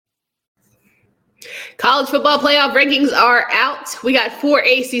College football playoff rankings are out. We got 4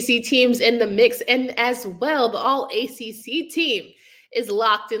 ACC teams in the mix, and as well, the all-ACC team is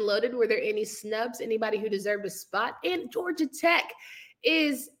locked and loaded. Were there any snubs? Anybody who deserved a spot? And Georgia Tech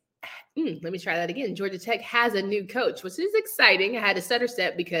is let me try that again. Georgia Tech has a new coach, which is exciting. I had to stutter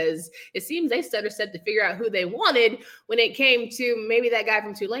step because it seems they stutter step to figure out who they wanted when it came to maybe that guy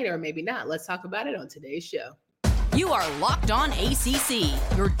from Tulane or maybe not. Let's talk about it on today's show. You are Locked On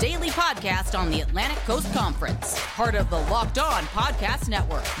ACC, your daily podcast on the Atlantic Coast Conference. Part of the Locked On Podcast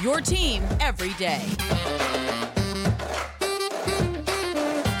Network, your team every day.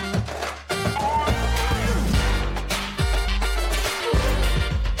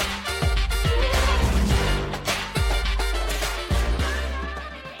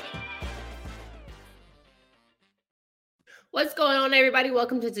 What's going on, everybody?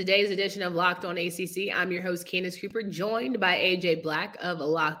 Welcome to today's edition of Locked On ACC. I'm your host, Candace Cooper, joined by AJ Black of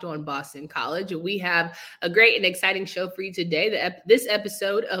Locked On Boston College. We have a great and exciting show for you today. This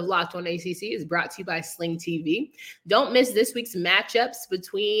episode of Locked On ACC is brought to you by Sling TV. Don't miss this week's matchups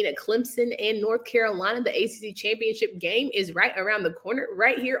between Clemson and North Carolina. The ACC championship game is right around the corner,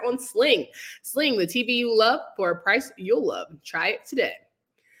 right here on Sling. Sling, the TV you love for a price you'll love. Try it today.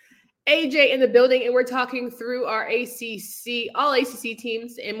 AJ in the building, and we're talking through our ACC, all ACC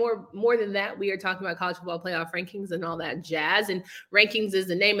teams, and more than that, we are talking about college football playoff rankings and all that jazz. And rankings is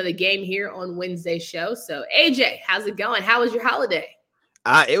the name of the game here on Wednesday's show. So, AJ, how's it going? How was your holiday?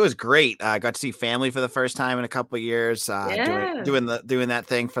 It was great. I got to see family for the first time in a couple of years. Doing that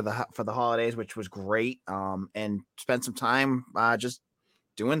thing for the holidays, which was great. And spent some time just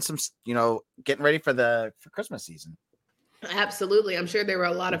doing some, getting ready for Christmas season. Absolutely. I'm sure there were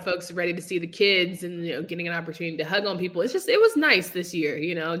a lot of folks ready to see the kids and, getting an opportunity to hug on people. It was nice this year,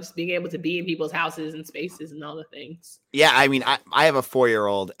 just being able to be in people's houses and spaces and all the things. Yeah. I mean, I have a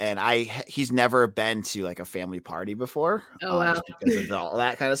 4-year-old and he's never been to like a family party before. Oh, wow. Because of all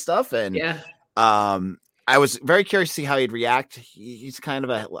that kind of stuff. And yeah. I was very curious to see how he'd react. He's kind of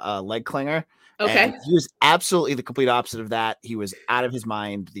a leg clinger. Okay. And he was absolutely the complete opposite of that. He was out of his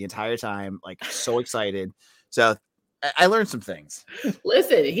mind the entire time, like so excited. So I learned some things.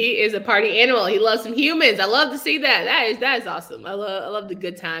 Listen, he is a party animal. He loves some humans. I love to see that. That is awesome. I love the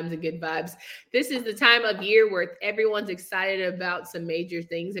good times and good vibes. This is the time of year where everyone's excited about some major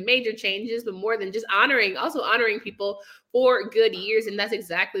things and major changes, but more than just honoring people for good years. And that's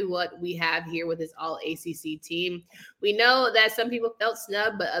exactly what we have here with this all ACC team. We know that some people felt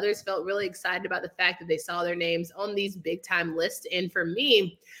snubbed, but others felt really excited about the fact that they saw their names on these big time lists. And for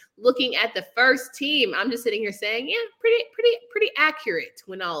me, looking at the first team, I'm just sitting here saying, yeah, pretty accurate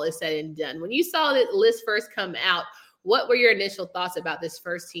when all is said and done. When you saw the list first come out, what were your initial thoughts about this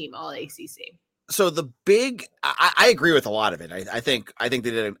first team, all ACC? So I agree with a lot of it. I think they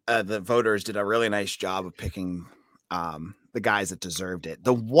did the voters did a really nice job of picking the guys that deserved it.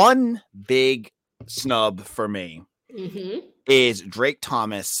 The one big snub for me is Drake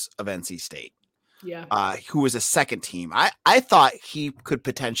Thomas of NC State. Yeah. Who was a second team. I thought he could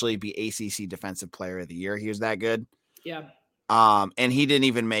potentially be ACC Defensive Player of the Year. He was that good. Yeah. And he didn't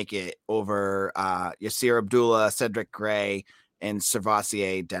even make it over Yasir Abdullah, Cedric Gray, and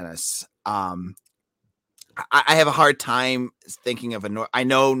Servassier Dennis. I have a hard time thinking of I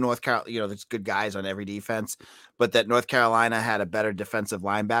know North Carolina, there's good guys on every defense, but that North Carolina had a better defensive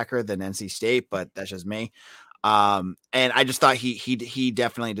linebacker than NC State, but that's just me. And I just thought he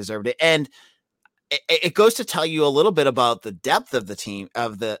definitely deserved it. And it goes to tell you a little bit about the depth of the team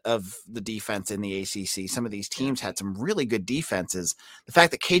of the defense in the ACC. Some of these teams had some really good defenses. The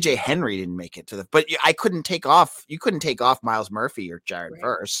fact that KJ Henry didn't make it but you couldn't take off Miles Murphy or Jared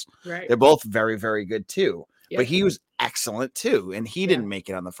Verse. Right. They're both very, very good too, Yep. But he was excellent too. And he didn't make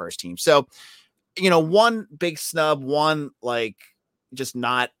it on the first team. So, one big snub, one just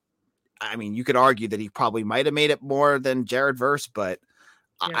not, I mean, you could argue that he probably might've made it more than Jared Verse, but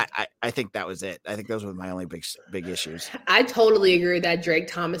yeah. I think that was it. I think those were my only big issues. I totally agree with that Drake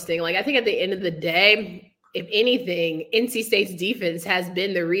Thomas thing. I think at the end of the day, if anything, NC State's defense has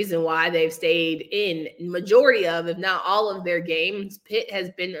been the reason why they've stayed in majority of, if not all of their games. Pitt has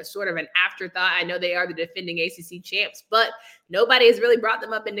been a sort of an afterthought. I know they are the defending ACC champs, but nobody has really brought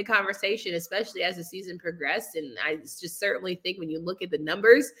them up into conversation, especially as the season progressed. And I just certainly think when you look at the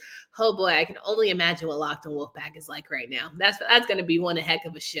numbers, oh boy, I can only imagine what Locked On Wolfpack is like right now. That's going to be one heck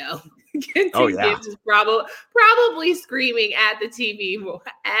of a show. Oh yeah, just probably screaming at the TV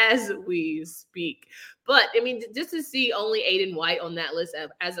as we speak. But I mean, just to see only Aiden White on that list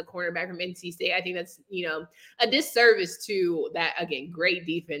as a cornerback from NC State, I think that's a disservice to that, again, great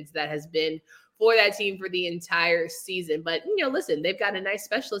defense that has been for that team for the entire season. But, listen, they've got a nice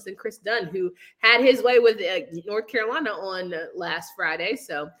specialist in Chris Dunn who had his way with North Carolina on last Friday.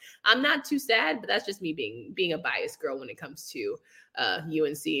 So I'm not too sad, but that's just me being a biased girl when it comes to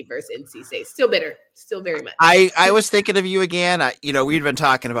UNC versus NC State. Still bitter, still very much. I was thinking of you again. We'd been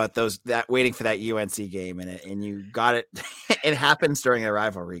talking about waiting for that UNC game, and you got it. It happens during a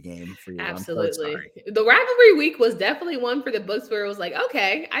rivalry game for you. Absolutely. The rivalry week was definitely one for the books where it was like,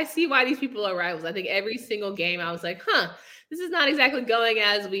 okay, I see why these people are rivals. I think every single game I was like, this is not exactly going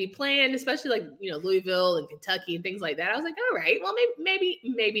as we planned, especially like, Louisville and Kentucky and things like that. I was like, all right, well,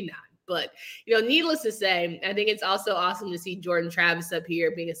 maybe not. But, needless to say, I think it's also awesome to see Jordan Travis up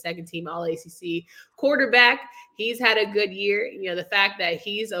here being a second-team All-ACC quarterback. He's had a good year. The fact that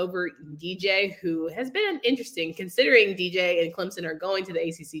he's over DJ, who has been interesting, considering DJ and Clemson are going to the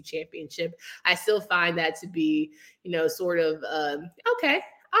ACC championship. I still find that to be, sort of, okay.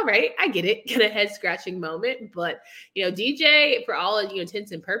 All right, I get it. Kind of head-scratching moment. But, DJ, for all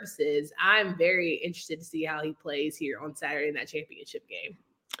intents and purposes, I'm very interested to see how he plays here on Saturday in that championship game.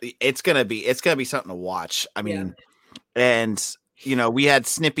 It's gonna be something to watch. I mean, and we had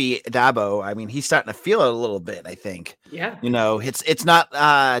Snippy Dabo. I mean, he's starting to feel it a little bit, I think. Yeah. It's not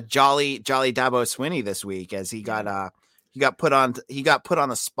Jolly Dabo Swinney this week, as he got put on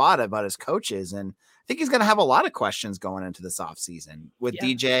the spot about his coaches, and I think he's gonna have a lot of questions going into this offseason with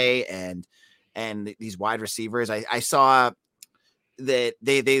DJ and these wide receivers. I saw that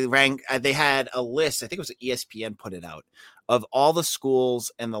they had a list. I think it was ESPN put it out, of all the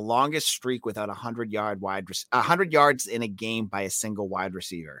schools and the longest streak without 100 yards in a game by a single wide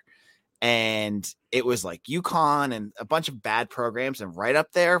receiver. And it was like UConn and a bunch of bad programs. And right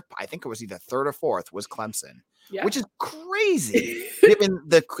up there, I think it was either third or fourth, was Clemson, which is crazy given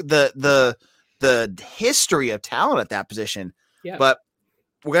the history of talent at that position. Yeah. But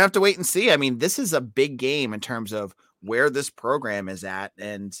we're gonna have to wait and see. I mean, this is a big game in terms of where this program is at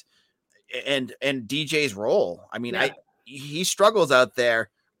and DJ's role. I mean, he struggles out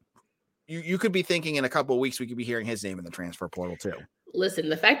there. You could be thinking in a couple of weeks we could be hearing his name in the transfer portal too. Listen,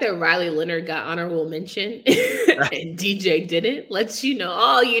 the fact that Riley Leonard got honorable mention and DJ didn't lets you know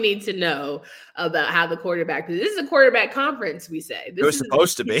all you need to know about how the quarterback. This is a quarterback conference, we say. It was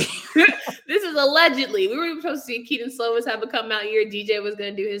supposed to be. This is allegedly. We were supposed to see Keaton Slovis have a come out year. DJ was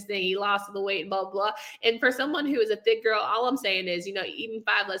going to do his thing. He lost the weight and blah, blah. And for someone who is a thick girl, all I'm saying is, eating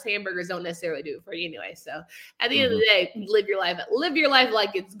 5 less hamburgers don't necessarily do it for you anyway. So at the end of the day, live your life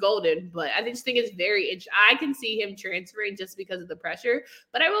like it's golden. But I just think it's very interesting. I can see him transferring just because of the pressure.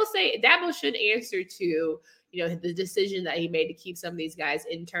 But I will say Dabo should answer to the decision that he made to keep some of these guys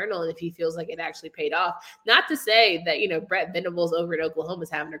internal, and if he feels like it actually paid off. Not to say that, Brett Venables over at Oklahoma is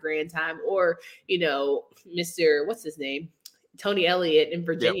having a grand time, or, Mr. what's his name? Tony Elliott in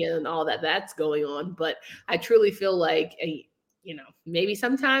Virginia and all that's going on. But I truly feel like, maybe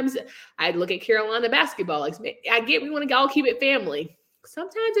sometimes I'd look at Carolina basketball. Like, I get we want to all keep it family.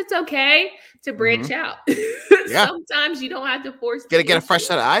 Sometimes it's okay to branch out. Sometimes you don't have to force. Get a fresh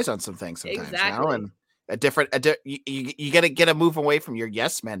set of eyes on some things sometimes. Exactly. And you got to get a move away from your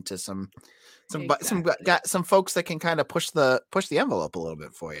yes men to some folks that can kind of push the envelope a little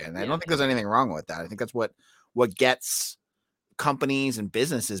bit for you. And I don't think there's anything wrong with that. I think that's what gets companies and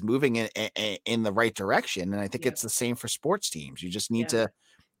businesses moving in the right direction. And I think it's the same for sports teams. You just need to.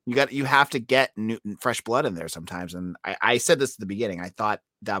 You have to get fresh blood in there sometimes. And I said this at the beginning. I thought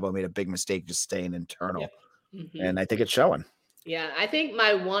Dabo made a big mistake just staying internal. And I think it's showing. Yeah, I think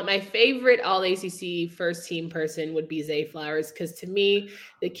my favorite All-ACC first-team person would be Zay Flowers, because to me,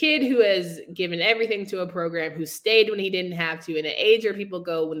 the kid who has given everything to a program, who stayed when he didn't have to, in an age where people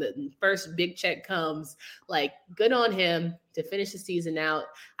go when the first big check comes, like, good on him to finish the season out.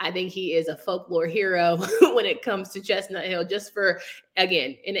 I think he is a folklore hero when it comes to Chestnut Hill, just for,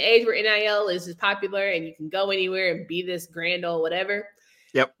 again, in an age where NIL is as popular and you can go anywhere and be this grand old whatever.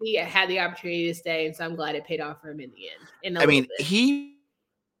 Yep. He had the opportunity to stay, and so I'm glad it paid off for him in the end. I mean, he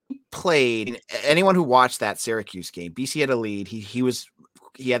played. Anyone who watched that Syracuse game, BC had a lead.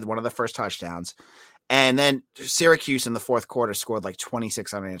 He had one of the first touchdowns, and then Syracuse in the fourth quarter scored like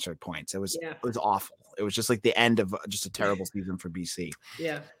 26 unanswered points. It was awful. It was just like the end of just a terrible season for BC.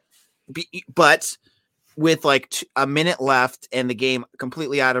 Yeah. But with like a minute left and the game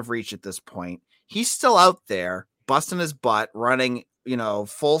completely out of reach at this point, he's still out there busting his butt, running,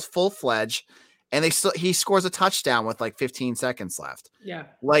 full-fledged, and he scores a touchdown with like 15 seconds left. Yeah.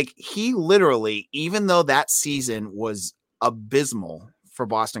 Like, he literally, even though that season was abysmal for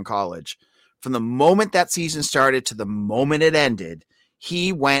Boston College, from the moment that season started to the moment it ended,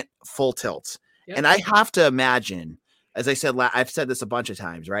 he went full tilt. Yep. And I have to imagine, as I said, I've said this a bunch of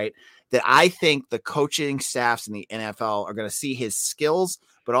times, right? that I think the coaching staffs in the NFL are going to see his skills,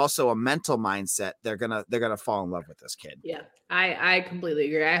 but also a mental mindset. They're gonna fall in love with this kid. Yeah, I completely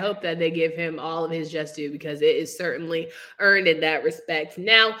agree. I hope that they give him all of his just due because it is certainly earned in that respect.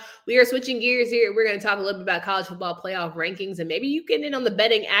 Now we are switching gears here. We're going to talk a little bit about college football playoff rankings, and maybe you get in on the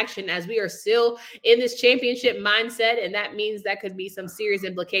betting action as we are still in this championship mindset, and that means that could be some serious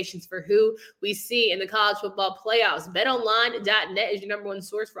implications for who we see in the college football playoffs. BetOnline.net is your number one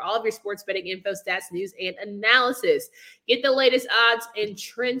source for all of your sports betting info, stats, news, and analysis. Get the latest odds and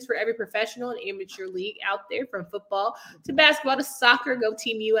trends for every professional and amateur league out there, from football to basketball to soccer. Go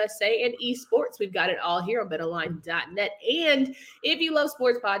Team USA and esports. We've got it all here on BetOnline.net. And if you love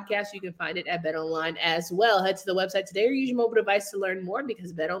sports podcasts, you can find it at BetOnline as well. Head to the website today or use your mobile device to learn more,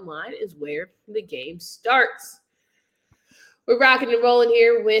 because BetOnline is where the game starts. We're rocking and rolling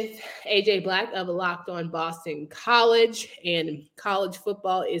here with AJ Black of Locked On Boston College, and college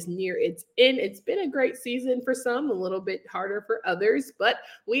football is near its end. It's been a great season for some, a little bit harder for others, but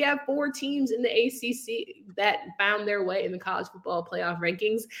we have 4 teams in the ACC that found their way in the college football playoff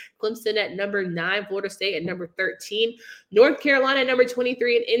rankings. Clemson at number 9, Florida State at number 13, North Carolina at number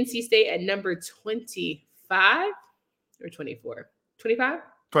 23, and NC State at number 25 or 24? 25?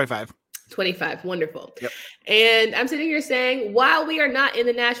 25. Wonderful. Yep. And I'm sitting here saying, while we are not in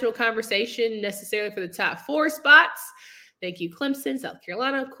the national conversation necessarily for the top 4 spots, thank you, Clemson, South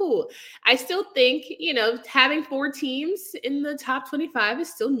Carolina, cool. I still think, having 4 teams in the top 25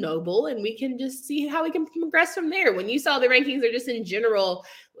 is still noble, and we can just see how we can progress from there. When you saw the rankings, or just in general,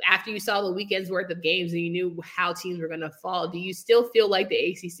 after you saw the weekend's worth of games and you knew how teams were going to fall, do you still feel like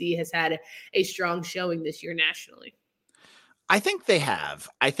the ACC has had a strong showing this year nationally? I think they have.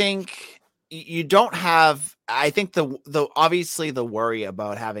 I think you don't have, I think the obviously the worry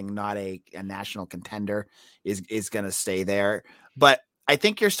about having not a national contender is going to stay there. But I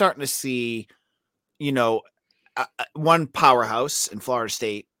think you're starting to see, one powerhouse in Florida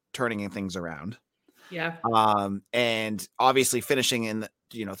State turning things around. Yeah. And obviously finishing in the,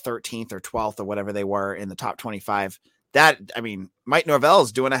 13th or 12th or whatever they were in the top 25. Mike Norvell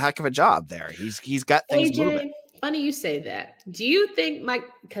is doing a heck of a job there. He's got things moving. Funny you say that. Do you think Mike,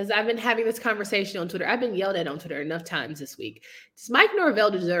 because I've been having this conversation on Twitter, I've been yelled at on Twitter enough times this week. Does Mike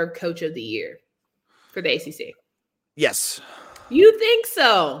Norvell deserve Coach of the Year for the ACC? Yes. You think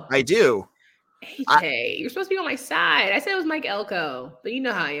so? I do. AJ, you're supposed to be on my side. I said it was Mike Elko, but you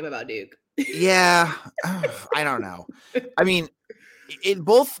know how I am about Duke. Yeah. I don't know. I mean,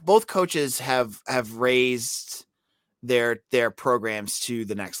 both coaches have raised their programs to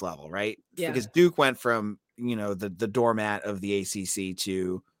the next level, right? Yeah. Because Duke went from the doormat of the ACC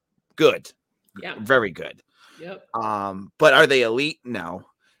to good, very good. Yep. But are they elite? No.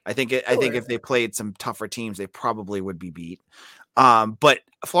 I think if they played some tougher teams, they probably would be beat. But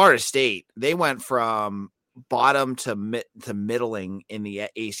Florida State, they went from bottom to middling in the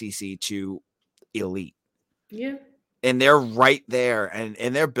ACC to elite. Yeah. And they're right there, and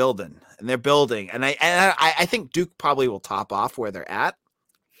they're building, and I think Duke probably will top off where they're at.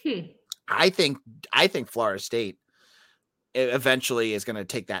 I think Florida State eventually is going to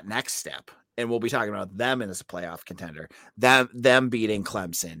take that next step, and we'll be talking about them as a playoff contender. Them beating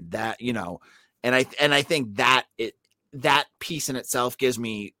Clemson, and I think that piece in itself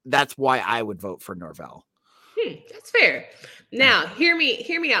that's why I would vote for Norvell. That's fair. Now, hear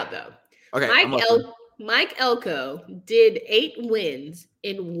me out though. Okay, Mike Elko did 8 wins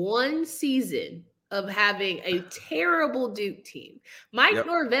in one season of having a terrible Duke team. Mike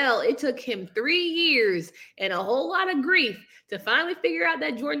Norvell, it took him 3 years and a whole lot of grief to finally figure out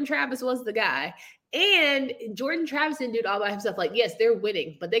that Jordan Travis was the guy. And Jordan Travis didn't do it all by himself. Like, yes, they're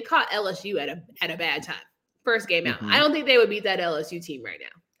winning, but they caught LSU at a bad time. First game out. I don't think they would beat that LSU team right now.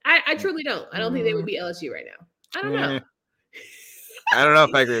 I truly don't. I don't think they would beat LSU right now. I don't know. I don't know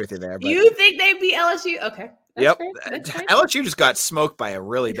if I agree with you there. But you think they beat LSU? Okay. Yep. LSU just got smoked by a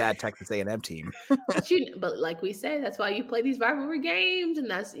really bad Texas A&M team. But like we say, that's why you play these rivalry games, and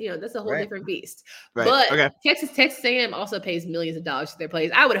that's a whole different beast. Right. But okay. Texas A&M also pays millions of dollars to their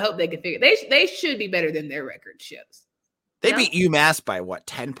players. I would hope they could figure. They should be better than their record shows. They beat UMass by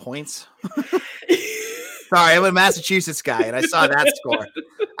 10 points? Sorry, I'm a Massachusetts guy, and I saw that score.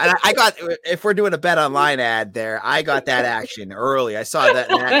 And I got, if we're doing a bet online ad there, I got that action early. I saw that.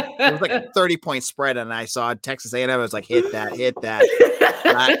 It was like a 30-point spread, and I saw Texas A&M. I was like, hit that.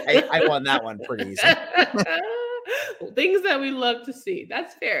 I won that one pretty easy. Things that we love to see.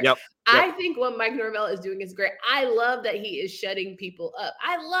 That's fair. Yep. I think what Mike Norvell is doing is great. I love that he is shutting people up.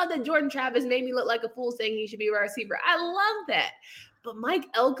 I love that Jordan Travis made me look like a fool saying he should be a receiver. I love that. But Mike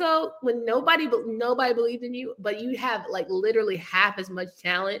Elko, when nobody believed in you, but you have like literally half as much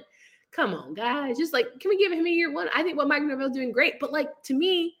talent, Come on, guys. Just like, can we give him a year one? I think what Mike Norvell's doing great. But like, to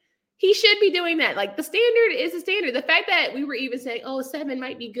me, he should be doing that. Like, the standard is the standard. The fact that we were even saying, 7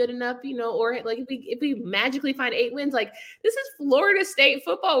 might be good enough, or like if we magically find 8 wins, like this is Florida State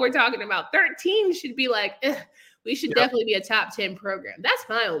football we're talking about. 13 should be like, we should definitely be a top 10 program. That's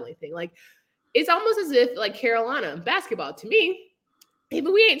my only thing. Like, it's almost as if like Carolina basketball to me, if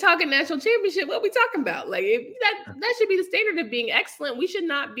we ain't talking national championship, what are we talking about? Like that should be the standard of being excellent. We should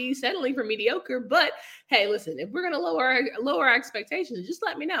not be settling for mediocre. But hey, listen, if we're gonna lower our expectations, just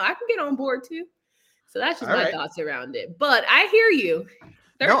let me know. I can get on board too. So that's just my thoughts around it. But I hear you.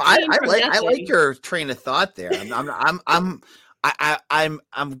 No, I like your train of thought there.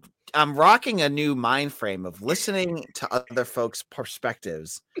 I'm rocking a new mind frame of listening to other folks'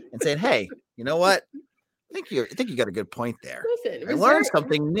 perspectives and saying, "Hey, you know what? I think you got a good point there. Listen, I learned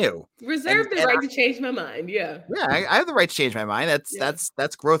something new. Reserve the right to change my mind. Yeah, I have the right to change my mind.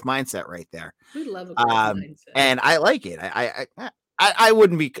 That's growth mindset right there. We love a growth mindset, and I like it. I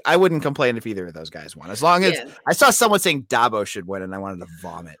wouldn't complain if either of those guys won, as long as I saw someone saying Dabo should win, and I wanted to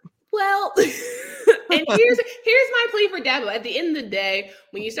vomit. Well, and here's my plea for Dabo. At the end of the day,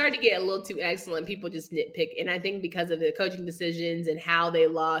 when you start to get a little too excellent, people just nitpick. And I think because of the coaching decisions and how they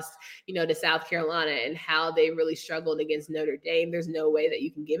lost, to South Carolina and how they really struggled against Notre Dame, there's no way that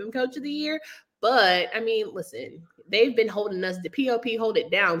you can give him Coach of the Year. But I mean, listen, they've been holding us. The POP hold it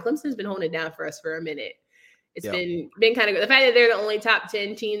down. Clemson's been holding it down for us for a minute. It's been kind of good. The fact that they're the only top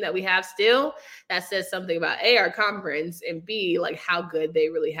 10 team that we have still, that says something about A, our conference, and B, like how good they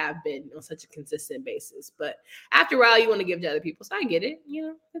really have been on such a consistent basis. But after a while, you want to give to other people. So I get it.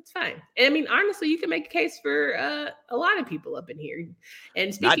 That's fine. And I mean, honestly, you can make a case for a lot of people up in here.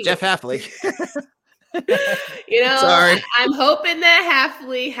 And speaking not Jeff Hafley. Sorry. I'm hoping that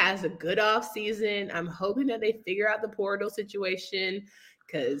Hafley has a good off season. I'm hoping that they figure out the portal situation,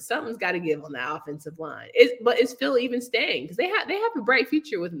 because something's got to give on that offensive line. But is Phil even staying? Because they have a bright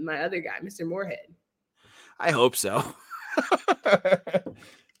future with my other guy, Mr. Moorhead. I hope so.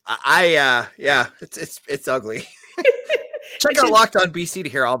 It's ugly. Check out Locked On BC to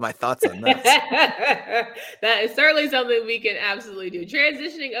hear all my thoughts on this. That is certainly something we can absolutely do.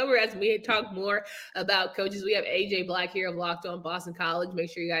 Transitioning over as we talk more about coaches, we have AJ Black here of Locked On Boston College.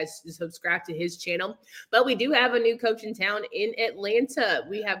 Make sure you guys subscribe to his channel. But we do have a new coach in town in Atlanta.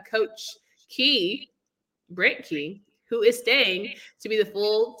 We have Coach Brent Key, who is staying to be the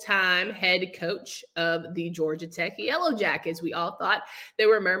full-time head coach of the Georgia Tech Yellow Jackets. We all thought there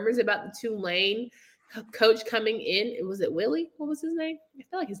were murmurs about the Tulane coach coming in. Was it Willie? What was his name? I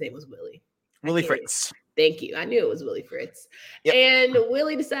feel like his name was Willie. Willie Fritz. Thank you. I knew it was Willie Fritz. Yep. And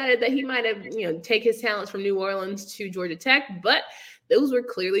Willie decided that he might have, take his talents from New Orleans to Georgia Tech, but those were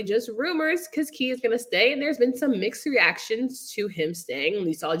clearly just rumors because Key is going to stay. And there's been some mixed reactions to him staying.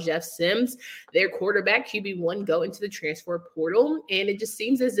 We saw Jeff Sims, their quarterback, QB1, go into the transfer portal. And it just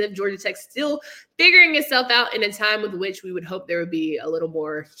seems as if Georgia Tech's still figuring itself out in a time with which we would hope there would be a little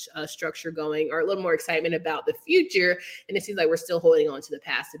more structure going, or a little more excitement about the future. And it seems like we're still holding on to the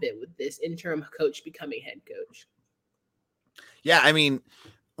past a bit with this interim coach becoming head coach. Yeah, I mean,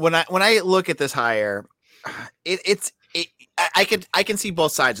 when I look at this hire, I can see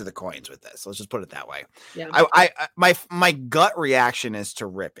both sides of the coins with this. Let's just put it that way. Yeah. My gut reaction is to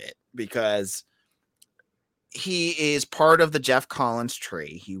rip it, because he is part of the Jeff Collins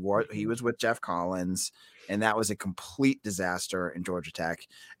tree. He was with Jeff Collins, and that was a complete disaster in Georgia Tech.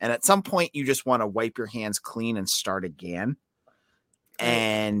 And at some point, you just want to wipe your hands clean and start again.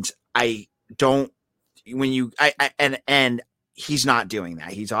 And he's not doing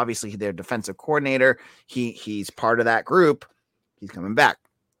that. He's obviously their defensive coordinator. He's part of that group. He's coming back.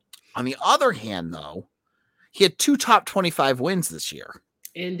 On the other hand, though, he had 2 top 25 wins this year.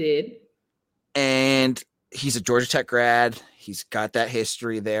 And he's a Georgia Tech grad. He's got that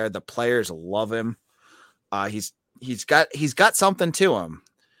history there. The players love him. He's got something to him.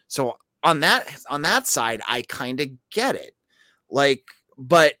 So on that side, I kind of get it.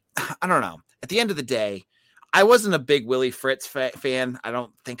 But I don't know. At the end of the day, I wasn't a big Willie Fritz fan. I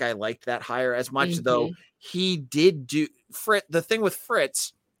don't think I liked that hire as much, though he did do the thing with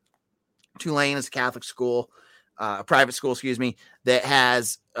Fritz. Tulane is a Catholic school, a private school, that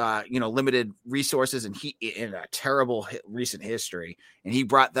has, limited resources, and he in a terrible recent history, and he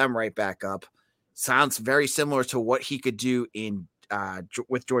brought them right back up. Sounds very similar to what he could do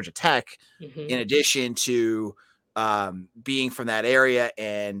with Georgia Tech, in addition to being from that area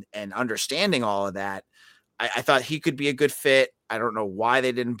and understanding all of that. I thought he could be a good fit. I don't know why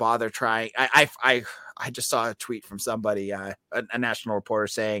they didn't bother trying. I just saw a tweet from somebody, a national reporter,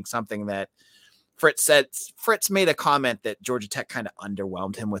 saying something that Fritz made a comment that Georgia Tech kind of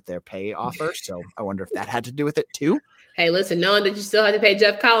underwhelmed him with their pay offer. So I wonder if that had to do with it too. Hey, listen, knowing that you still had to pay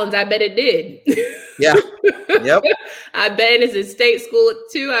Jeff Collins, I bet it did. Yeah. Yep. I bet it's a state school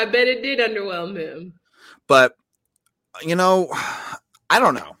too. I bet it did underwhelm him. But, I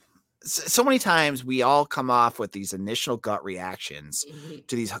don't know. So many times we all come off with these initial gut reactions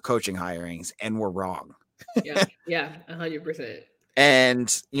to these coaching hirings, and we're wrong. Yeah, 100%.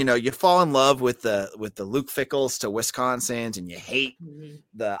 And you fall in love with the Luke Fickles to Wisconsin's, and you hate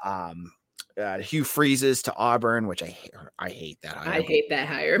the Hugh Freezes to Auburn, which I hate that hire. I hate that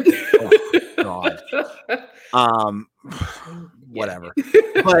hire. Oh, God. Whatever.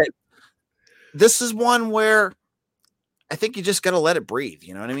 But this is one where I think you just got to let it breathe.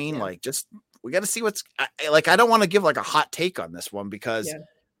 You know what I mean? Yeah. We got to see what's I don't want to give a hot take on this one because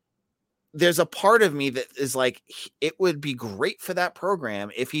there's a part of me that is it would be great for that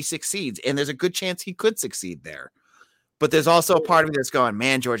program if he succeeds. And there's a good chance he could succeed there. But there's also a part of me that's going,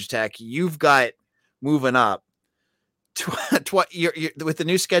 man, Georgia Tech, you've got moving up you're with the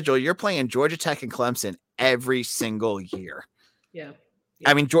new schedule. You're playing Georgia Tech and Clemson every single year. Yeah.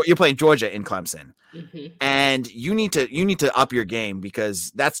 I mean, you're playing Georgia in Clemson, and you need to up your game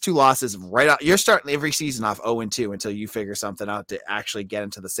because that's 2 losses right out. You're starting every season off 0-2 until you figure something out to actually get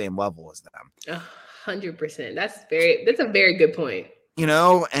into the same level as them. 100%. That's a very good point.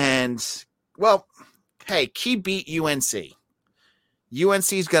 And well, hey, Key beat UNC.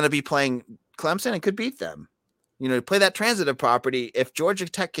 UNC is going to be playing Clemson and could beat them. Play that transitive property. If Georgia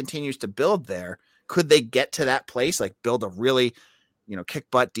Tech continues to build there, could they get to that place? Build a really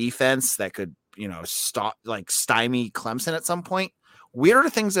kick butt defense that could, stop stymie Clemson at some point. Weirder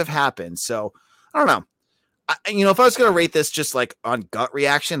things have happened. So I don't know. If I was going to rate this just on gut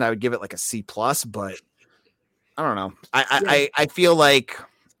reaction, I would give it a C+, but I don't know. I feel like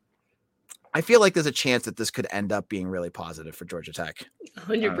there's a chance that this could end up being really positive for Georgia Tech.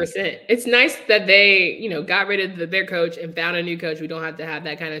 100%. It's nice that they, got rid of their coach and found a new coach. We don't have to have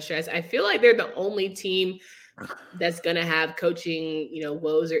that kind of stress. I feel like they're the only team that's going to have coaching,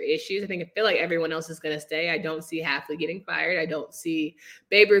 woes or issues. I feel like everyone else is going to stay. I don't see Hafley getting fired. I don't see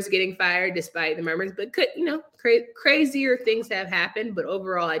Babers getting fired despite the murmurs, but crazier things have happened. But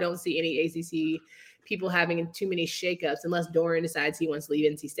overall, I don't see any ACC people having too many shakeups unless Doran decides he wants to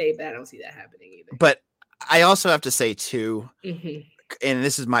leave NC State, but I don't see that happening either. But I also have to say too, and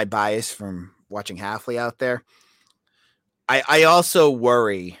this is my bias from watching Hafley out there, I also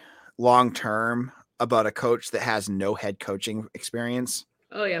worry long-term about a coach that has no head coaching experience.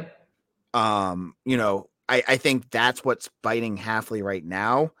 Oh yeah. I think that's what's biting Hafley right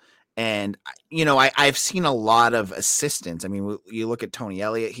now. And, I've seen a lot of assistants. I mean, you look at Tony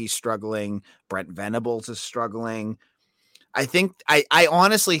Elliott, he's struggling. Brent Venables is struggling. I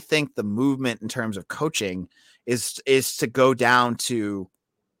honestly think the movement in terms of coaching is to go down to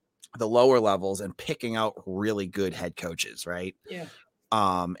the lower levels and picking out really good head coaches. Right. Yeah.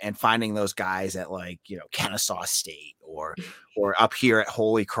 And finding those guys at Kennesaw State or up here at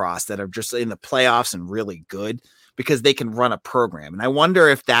Holy Cross that are just in the playoffs and really good because they can run a program. And I wonder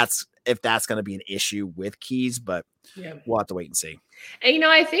if that's going to be an issue with Keys, but we'll have to wait and see. And,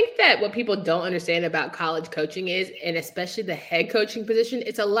 I think that what people don't understand about college coaching is, and especially the head coaching position,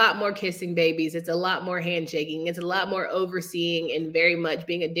 it's a lot more kissing babies. It's a lot more handshaking. It's a lot more overseeing and very much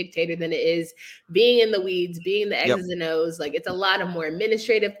being a dictator than it is being in the weeds, being the X's and O's. It's a lot of more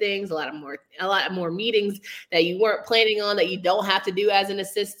administrative things, a lot of more meetings that you weren't planning on that you don't have to do as an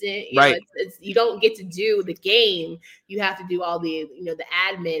assistant. You don't get to do the game. You have to do all the, the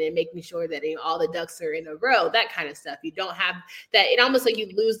admin and making sure that all the ducks are in a row, that kind of stuff. You don't have that. It almost you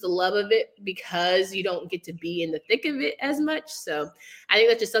lose the love of it because you don't get to be in the thick of it as much. So I think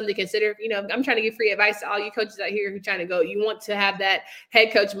that's just something to consider. I'm trying to give free advice to all you coaches out here who are trying to go, you want to have that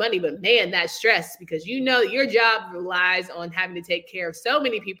head coach money, but man, that stress, because your job relies on having to take care of so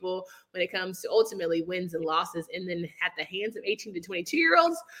many people when it comes to ultimately wins and losses. And then at the hands of 18 to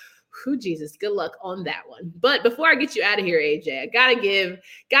 22-year-olds, who Jesus, good luck on that one. But before I get you out of here, AJ, I gotta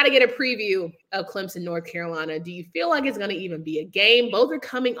get a preview of Clemson, North Carolina. Do you feel like it's going to even be a game? Both are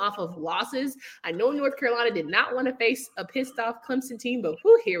coming off of losses. I know North Carolina did not want to face a pissed off Clemson team, but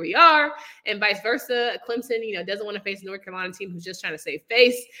here we are. And vice versa. Clemson, doesn't want to face a North Carolina team who's just trying to save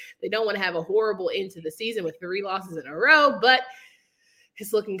face. They don't want to have a horrible end to the season with 3 losses in a row, but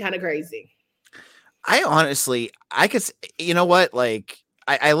it's looking kind of crazy. I honestly,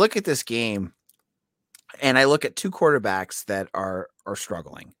 I look at this game and I look at 2 quarterbacks that are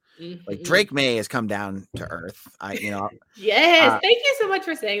struggling. Mm-hmm. Drake May has come down to earth. Yes. Thank you so much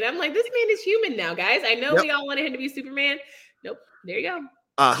for saying that. I'm like, this man is human now, guys. I know we all wanted him to be Superman. Nope. There you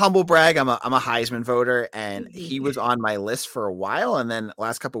Humble brag, I'm a Heisman voter, and he was on my list for a while, and then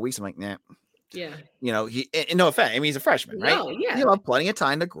last couple of weeks, I'm like, nah. Yeah. You know, no offense. I mean, he's a freshman, right? No, yeah. He'll have plenty of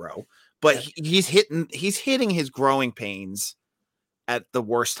time to grow, but he's hitting his growing pains at the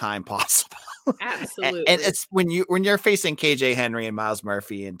worst time possible. Absolutely. And it's when you're facing KJ Henry and Miles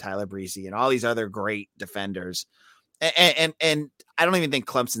Murphy and Tyler Breesy and all these other great defenders. And I don't even think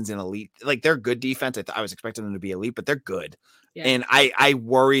Clemson's an elite. Like, they're good defense. I was expecting them to be elite, but they're good. Yeah. And I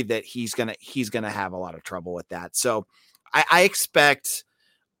worry that he's gonna have a lot of trouble with that. So I expect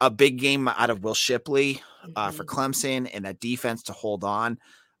a big game out of Will Shipley for Clemson and that defense to hold on.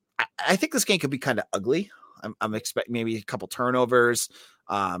 I think this game could be kind of ugly. I'm expecting maybe a couple turnovers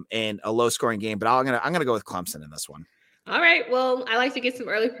and a low scoring game, but I'm gonna go with Clemson in this one. All right. Well, I like to get some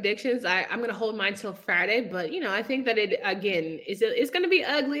early predictions. I'm going to hold mine till Friday, but I think that it's going to be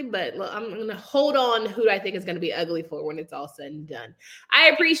ugly, but I'm going to hold on who I think is going to be ugly for when it's all said and done. I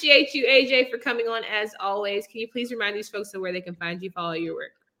appreciate you, AJ, for coming on as always. Can you please remind these folks of where they can find you, follow your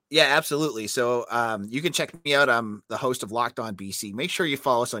work? Yeah, absolutely. So you can check me out. I'm the host of Locked On BC. Make sure you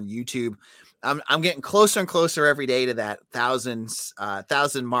follow us on YouTube. I'm getting closer and closer every day to that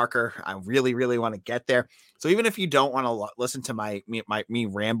 1,000 marker. I really, really want to get there. So even if you don't want to listen to me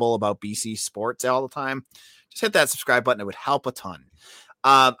ramble about BC sports all the time, just hit that subscribe button. It would help a ton.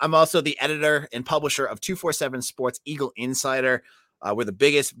 I'm also the editor and publisher of 247 Sports Eagle Insider. We're the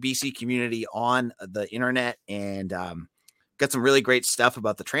biggest BC community on the internet, and got some really great stuff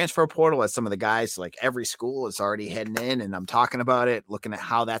about the transfer portal as some of the guys, like every school is already heading in, and I'm talking about it, looking at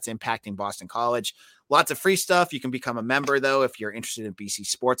how that's impacting Boston College. Lots of free stuff. You can become a member though, if you're interested in BC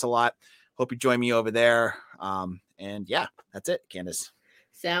sports a lot. Hope you join me over there. And yeah, that's it, Candace.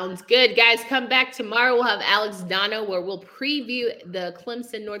 Sounds good. Guys, come back tomorrow. We'll have Alex Dono where we'll preview the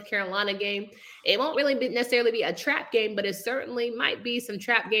Clemson, North Carolina game. It won't really necessarily be a trap game, but it certainly might be some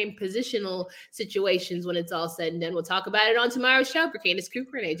trap game positional situations when it's all said and done. We'll talk about it on tomorrow's show. For Candace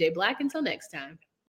Cooper and AJ Black. Until next time.